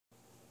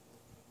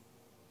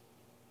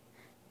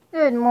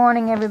Good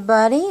morning,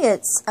 everybody.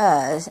 It's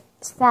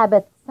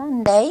Sabbath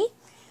Sunday.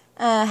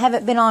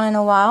 Haven't been on in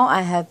a while.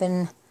 I have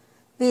been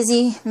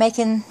busy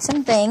making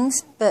some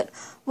things, but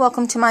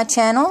welcome to my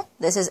channel.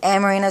 This is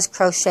Amarina's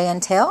Crochet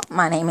and Tell.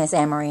 My name is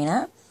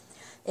Amarina.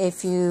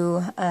 If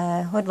you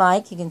would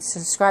like, you can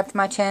subscribe to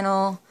my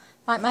channel,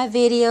 like my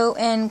video,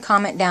 and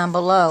comment down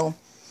below.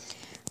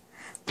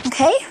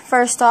 Okay,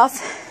 first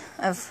off,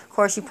 of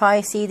course, you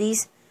probably see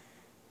these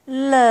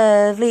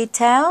lovely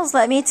towels.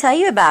 Let me tell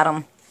you about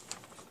them.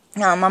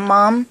 Now, my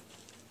mom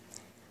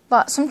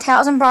bought some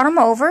towels and brought them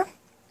over.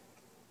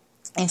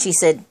 And she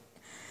said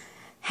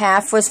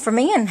half was for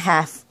me and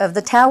half of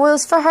the towel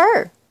was for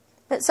her.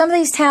 But some of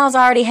these towels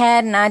I already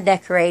had and I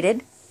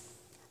decorated.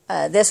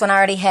 This one I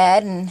already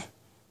had and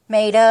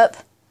made up.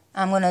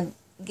 I'm going to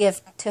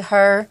give to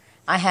her.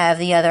 I have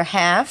the other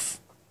half.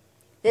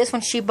 This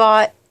one she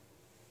bought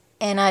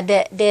and I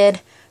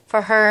did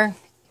for her.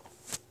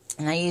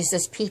 And I used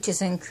this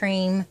peaches and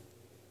cream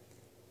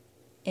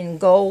in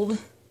gold.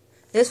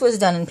 This was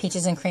done in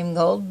peaches and cream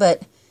gold,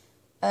 but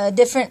a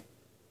different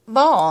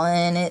ball,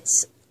 and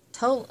it's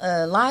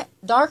light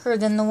darker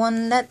than the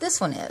one that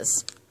this one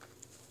is.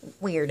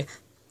 Weird.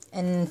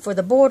 And for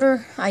the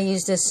border, I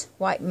used this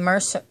white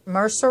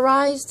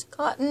mercerized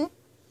cotton.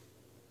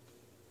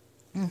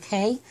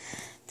 Okay.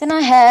 Then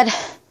I had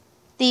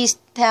these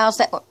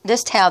towels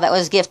this towel that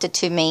was gifted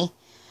to me,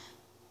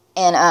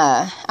 and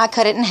I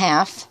cut it in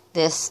half.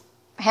 This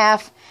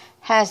half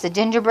has the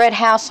gingerbread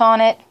house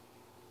on it.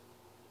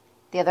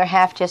 The other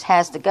half just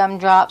has the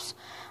gumdrops.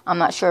 I'm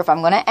not sure if I'm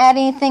going to add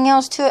anything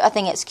else to it. I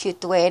think it's cute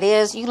the way it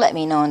is. You let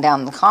me know down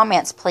in the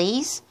comments,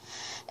 please.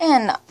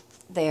 And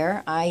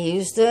there, I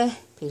used the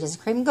peaches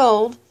and cream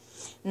gold.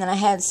 And then I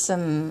had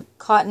some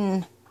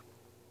cotton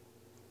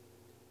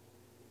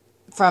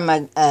from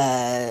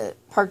I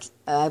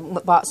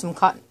bought some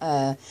cotton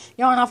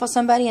yarn off of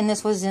somebody, and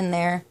this was in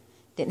there.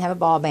 Didn't have a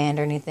ball band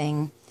or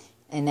anything.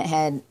 And it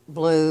had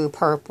blue,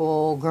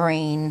 purple,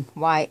 green,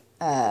 white,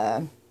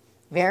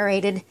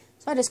 variated.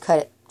 So I just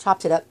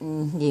chopped it up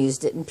and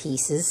used it in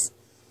pieces.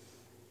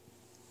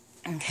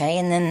 Okay,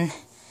 and then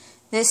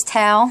this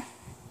towel,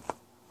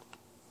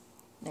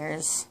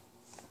 there's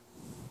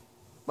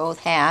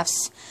both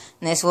halves.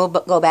 And this will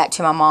go back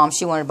to my mom.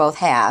 She wanted both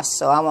halves,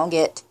 so I won't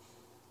get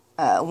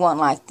one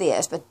like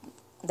this. But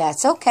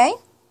that's okay.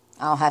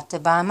 I'll have to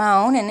buy my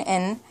own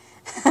and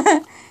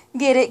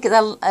get it,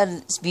 because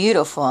it's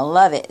beautiful. I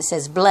love it. It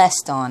says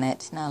blessed on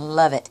it, and I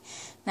love it.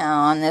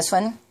 Now on this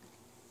one,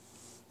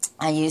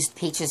 I used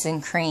peaches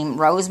and cream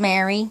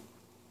rosemary,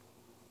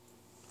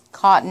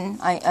 cotton.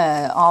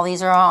 All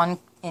these are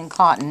in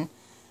cotton,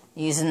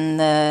 using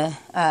the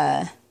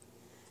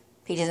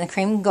peaches and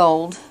cream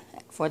gold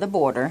for the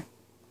border.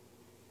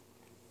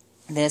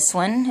 This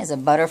one is a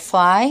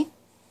butterfly.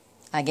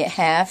 I get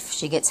half,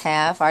 she gets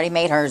half. I already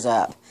made hers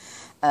up.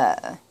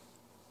 I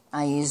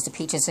used the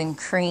peaches and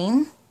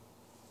cream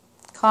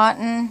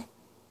cotton,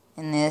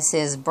 and this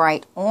is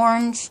bright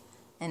orange,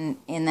 and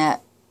in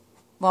that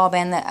ball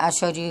band that I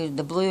showed you,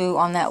 the blue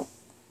on that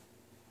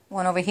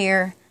one over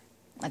here,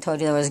 I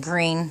told you there was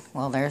green.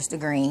 Well, there's the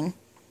green.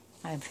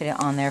 I put it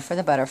on there for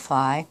the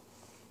butterfly.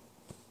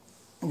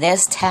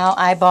 This towel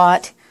I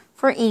bought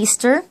for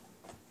Easter,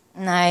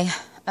 and I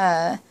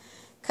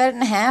cut it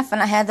in half,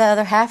 and I had the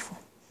other half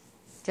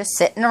just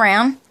sitting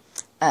around.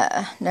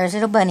 There's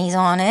little bunnies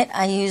on it.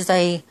 I used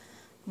a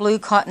blue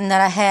cotton that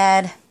I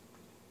had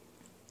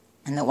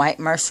and the white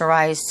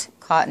mercerized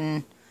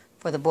cotton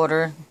for the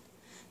border.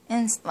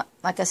 And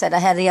like I said, I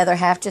had the other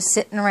half just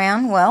sitting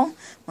around. Well,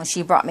 when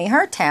she brought me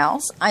her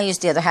towels, I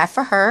used the other half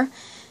for her.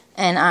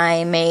 And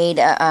I made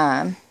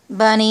a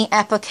bunny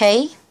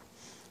applique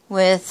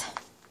with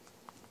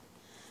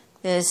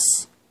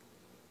this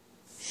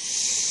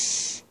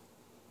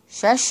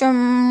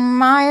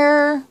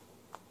Cheshire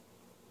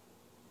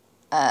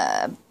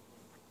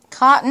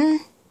cotton.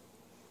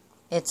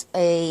 It's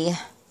a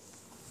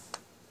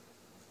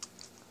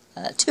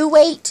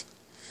 2-weight.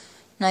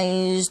 And I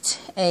used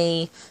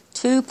a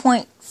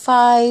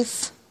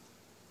 2.5,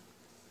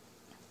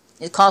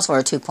 it calls for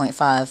a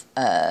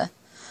 2.5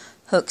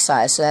 hook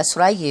size, so that's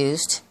what I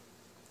used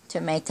to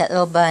make that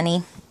little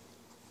bunny.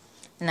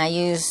 And I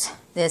used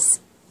this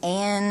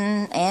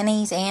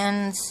Annie's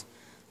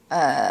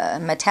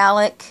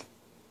metallic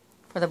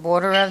for the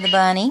border of the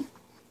bunny.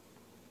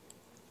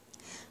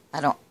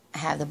 I don't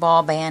have the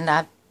ball band.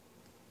 I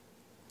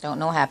don't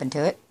know what happened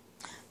to it.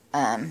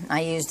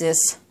 I used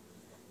this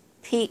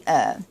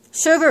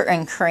sugar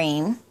and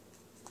cream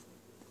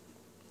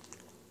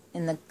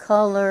in the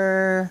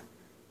color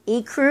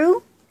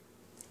ecru,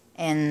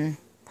 and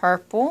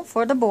purple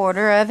for the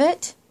border of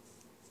it.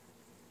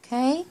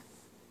 Okay.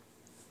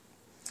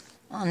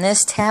 On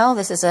this towel,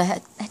 this is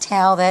a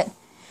towel that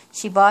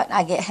she bought.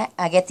 I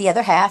get the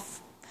other half.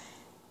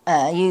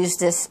 Use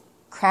this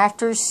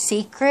Crafter's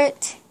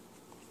Secret,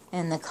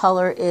 and the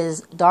color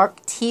is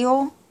dark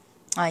teal.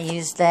 I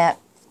used that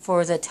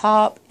for the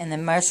top, and the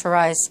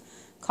mercerized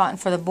cotton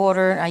for the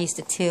border. I used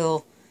the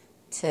teal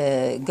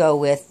to go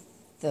with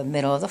the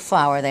middle of the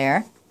flower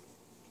there.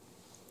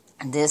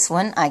 This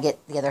one, I get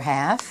the other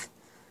half.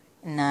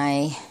 And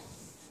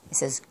it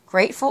says,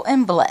 Grateful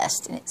and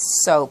Blessed. And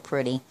it's so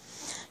pretty.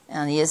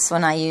 Now this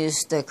one, I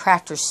used the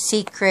Crafter's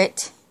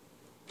Secret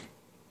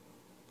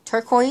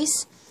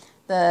turquoise.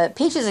 The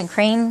peaches and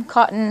cream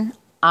cotton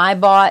I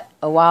bought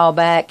a while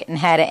back and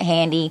had it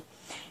handy.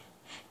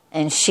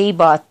 And she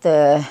bought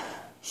the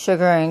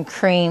sugar and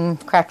cream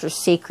Crafter's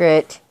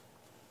Secret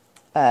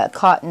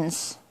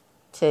cottons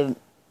to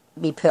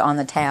be put on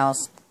the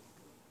towels.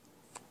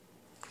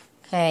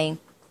 Okay,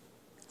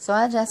 so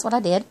that's what I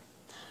did.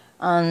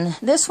 On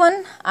this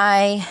one,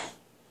 I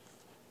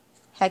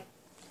had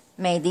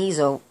made these,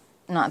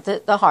 not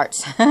the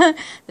hearts, the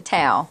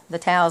towel. The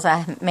towels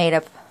I made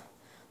up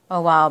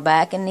a while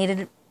back and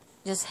needed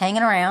just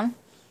hanging around.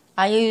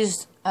 I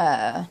used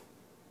Red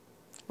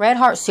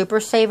Heart Super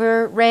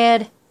Saver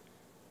Red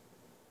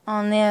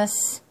on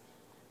this.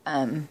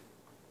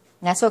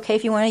 That's okay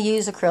if you want to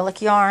use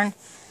acrylic yarn.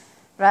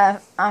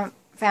 But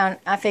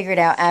I figured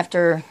out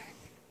after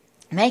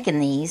making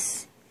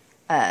these,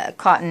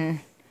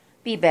 cotton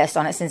be best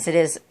on it since it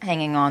is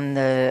hanging on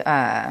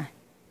the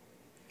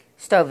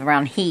stove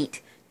around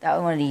heat. I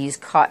wanted to use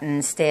cotton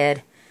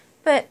instead.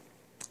 But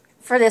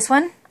for this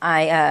one,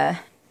 I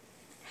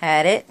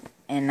had it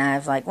and I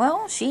was like,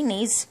 well, she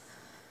needs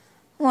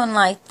one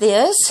like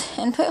this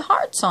and put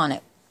hearts on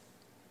it.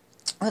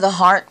 Well, the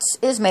hearts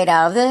is made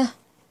out of the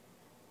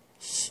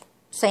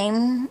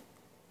same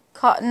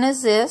cotton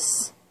as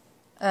this.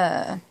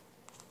 But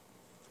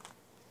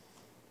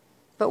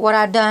what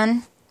I've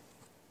done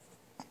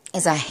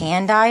is I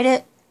hand-dyed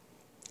it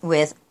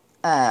with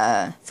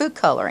food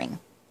coloring.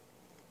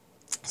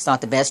 It's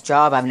not the best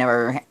job. I've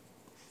never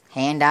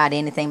hand-dyed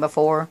anything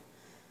before.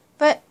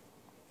 But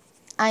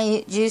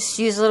I just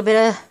use a little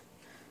bit of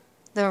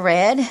the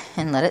red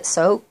and let it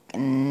soak,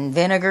 and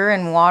vinegar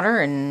and water,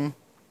 and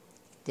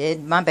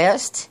did my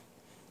best.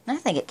 And I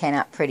think it came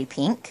out pretty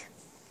pink.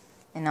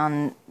 And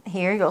on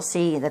here you'll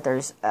see that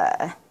there's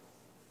I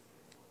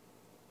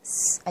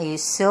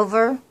use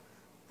silver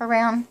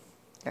around.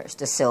 There's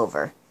the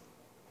silver.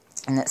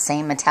 And that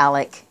same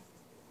metallic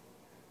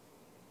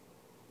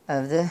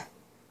of the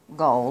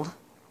gold.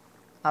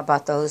 I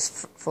bought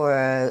those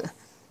for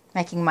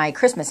making my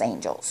Christmas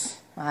angels.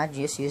 I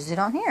just used it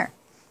on here,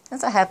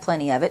 since I have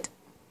plenty of it.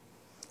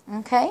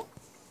 Okay.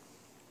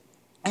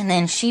 And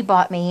then she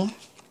bought me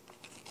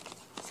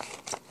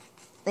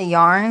the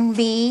Yarn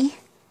Bee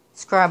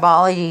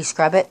Scrubology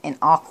Scrub It in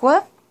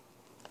Aqua.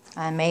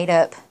 I made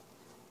up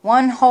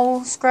one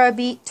whole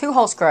scrubby, 2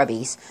 whole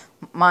scrubbies.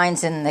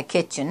 Mine's in the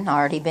kitchen,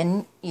 already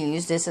been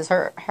used. This is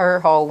her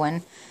whole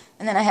one.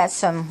 And then I had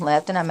some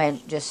left, and I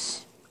made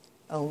just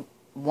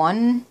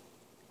one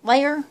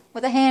layer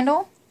with a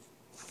handle.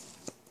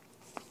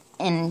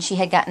 And she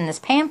had gotten this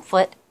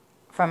pamphlet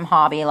from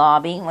Hobby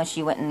Lobby when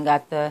she went and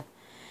got the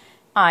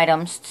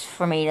items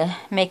for me to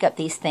make up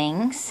these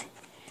things.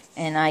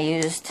 And I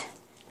used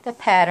the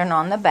pattern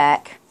on the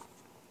back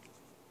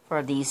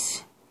for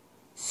these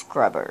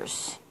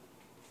scrubbers.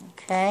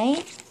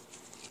 Okay.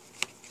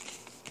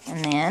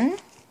 And then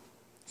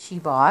she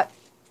bought,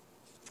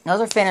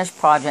 those are finished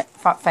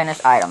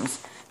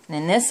items. And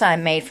then this I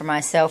made for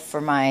myself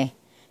for my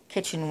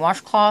kitchen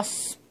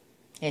washcloths.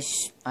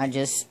 I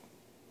just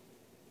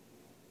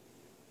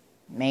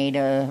made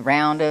a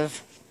round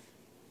of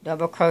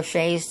double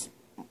crochets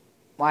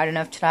wide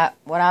enough to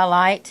what I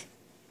liked.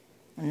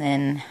 And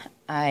then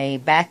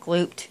I back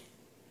looped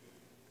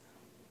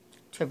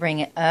to bring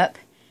it up.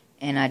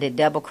 And I did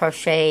double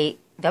crochets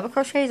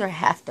or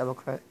half double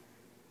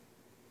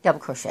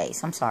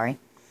crochets, I'm sorry.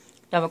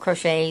 Double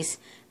crochets.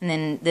 And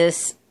then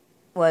this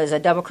was a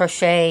double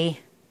crochet,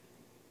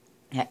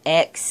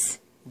 X,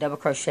 double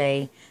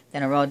crochet,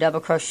 then a row of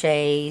double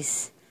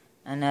crochets,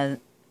 another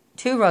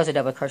 2 rows of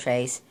double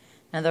crochets,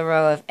 another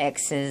row of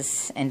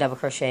X's and double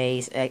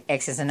crochets,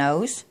 X's and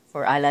O's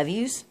for I love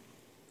yous,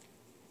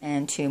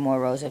 and 2 more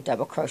rows of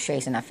double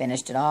crochets, and I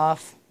finished it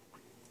off.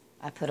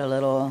 I put a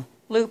little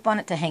loop on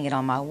it to hang it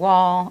on my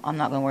wall. I'm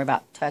not going to worry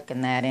about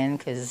tucking that in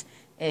because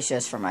it's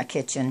just for my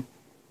kitchen.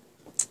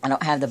 I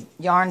don't have the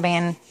yarn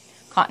band,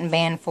 cotton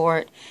band for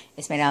it.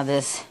 It's made out of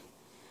this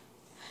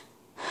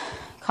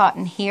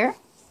cotton here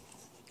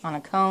on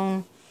a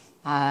cone.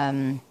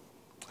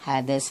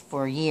 Had this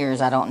for years.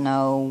 I don't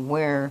know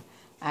where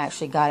I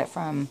actually got it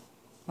from.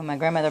 When my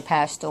grandmother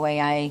passed away,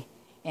 I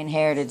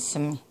inherited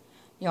some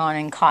yarn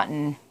and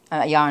cotton,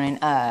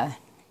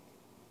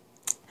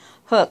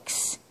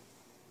 hooks.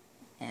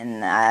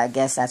 And I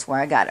guess that's where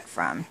I got it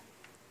from.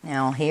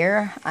 Now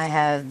here I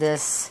have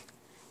this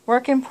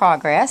work in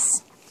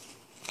progress.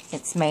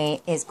 It's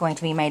going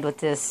to be made with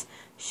this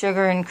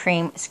sugar and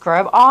cream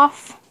scrub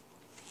off.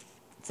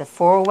 It's a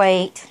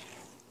 4-weight.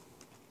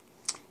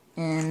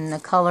 And the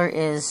color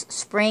is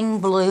spring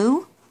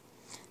blue.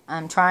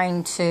 I'm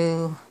trying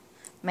to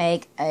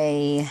make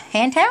a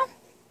hand towel.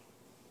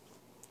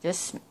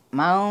 Just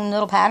my own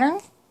little pattern.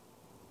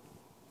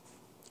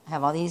 I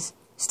have all these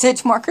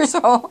stitch markers, so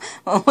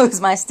I won't lose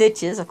my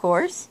stitches, of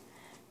course.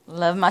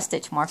 Love my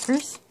stitch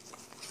markers.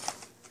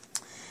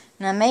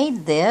 And I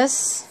made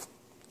this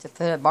to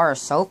put a bar of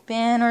soap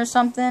in or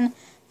something.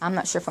 I'm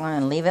not sure if I'm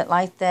going to leave it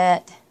like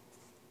that.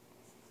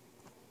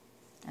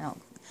 I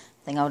don't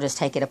think I'll just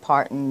take it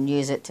apart and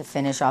use it to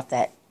finish off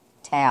that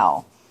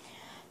towel.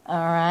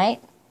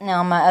 Alright,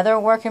 now my other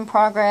work in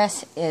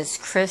progress is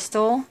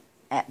Crystal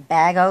at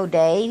Bag O'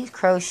 Day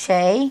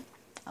Crochet.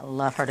 I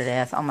love her to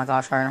death. Oh my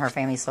gosh, her and her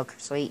family is so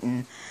sweet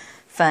and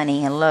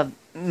funny. I love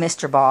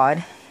Mr.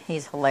 Bod.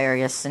 He's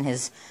hilarious in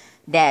his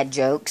dad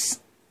jokes.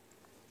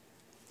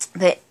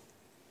 But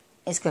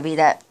it's going to be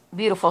that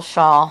beautiful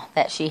shawl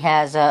that she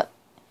has up.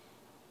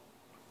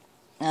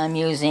 I'm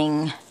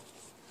using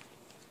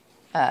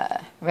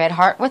Red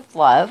Heart with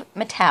Love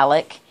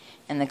metallic,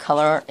 and the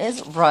color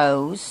is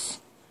rose.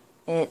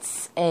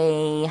 It's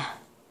a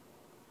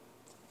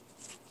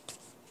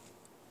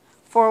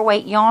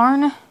 4-weight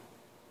yarn.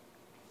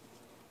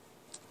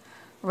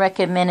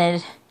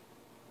 Recommended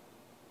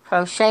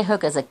crochet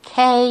hook is a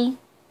K,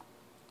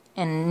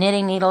 and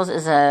knitting needles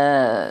is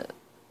a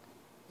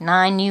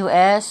 9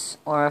 US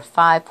or a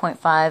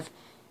 5.5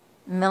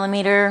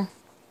 millimeter.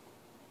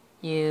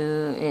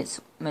 It's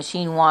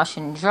machine wash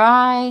and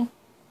dry.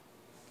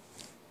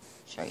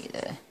 Show you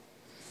the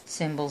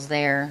symbols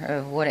there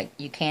of what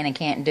you can and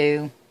can't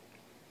do.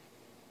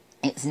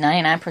 It's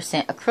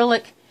 99%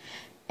 acrylic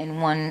and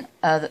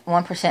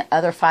 1%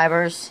 other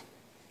fibers.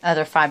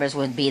 Other fibers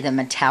would be the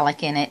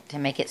metallic in it to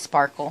make it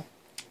sparkle.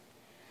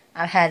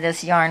 I've had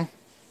this yarn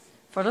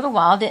for a little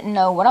while, didn't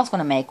know what I was going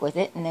to make with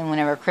it, and then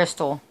whenever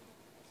Crystal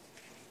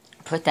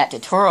put that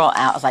tutorial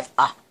out, I was like,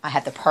 ah, I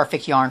have the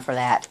perfect yarn for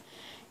that.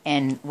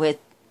 And with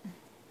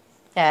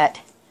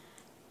that,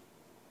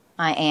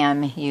 I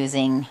am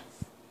using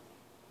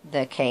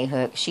the K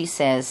hook. She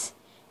says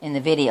in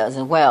the videos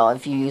as well,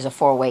 if you use a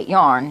 4-weight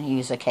yarn,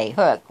 use a K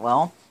hook.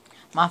 Well,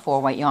 my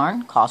 4-weight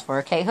yarn calls for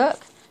a K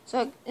hook,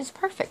 so it's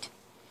perfect.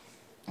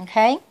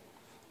 Okay,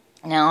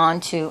 now on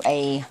to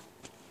a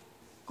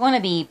going to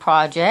be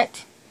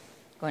project.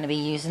 Going to be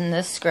using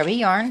this scrubby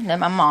yarn that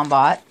my mom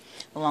bought,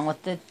 along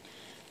with the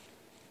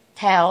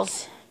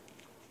towels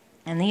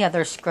and the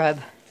other scrub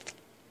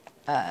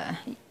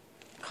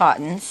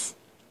cottons.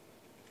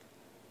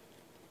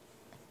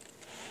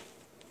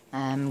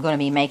 I'm going to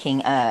be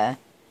making a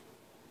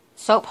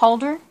soap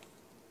holder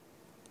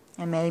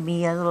and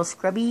maybe a little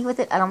scrubby with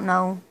it. I don't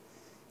know.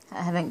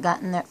 I haven't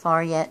gotten that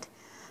far yet.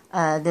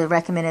 The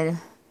recommended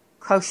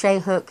crochet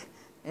hook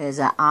is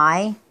an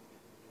I,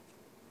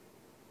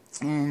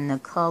 and the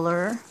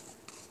color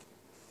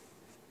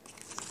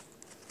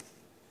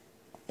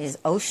is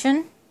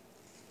Ocean.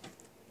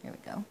 Here we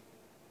go.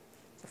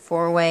 It's a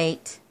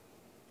 4-weight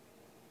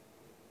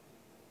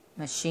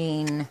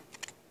machine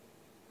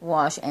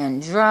wash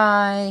and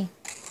dry,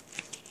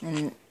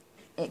 and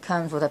it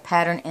comes with a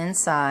pattern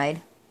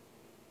inside.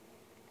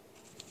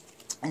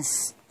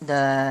 It's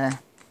the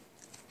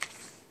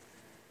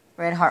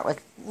Red Heart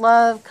with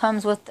Love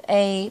comes with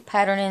a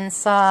pattern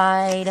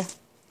inside.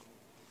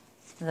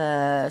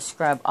 The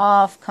Scrub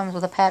Off comes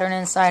with a pattern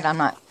inside.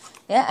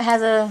 It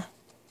has a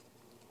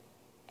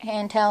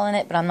hand towel in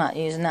it, but I'm not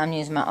using that. I'm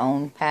using my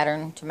own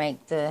pattern to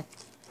make the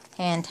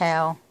hand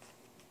towel.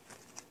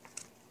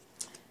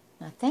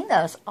 I think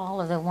that was all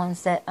of the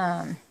ones that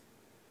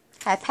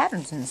had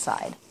patterns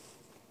inside.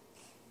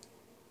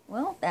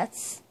 Well,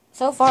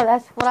 so far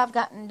that's what I've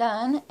gotten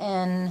done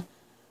in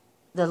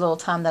the little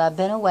time that I've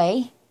been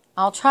away.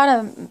 I'll try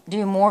to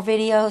do more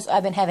videos.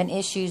 I've been having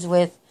issues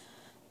with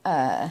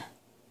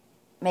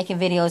making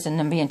videos and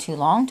them being too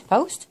long to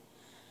post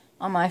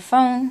on my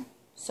phone.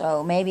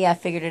 So maybe I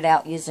figured it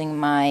out using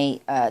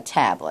my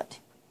tablet.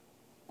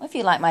 If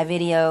you like my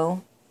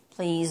video,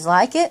 please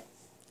like it.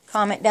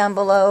 Comment down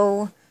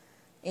below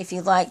if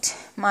you liked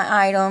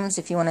my items.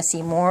 If you want to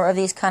see more of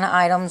these kind of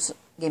items,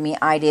 give me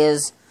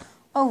ideas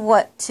of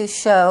what to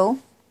show.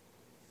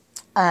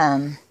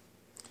 And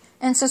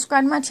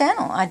subscribe to my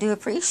channel. I do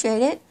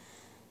appreciate it.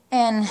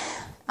 And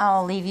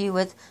I'll leave you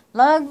with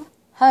love,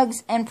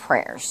 hugs, and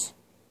prayers.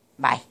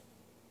 Bye.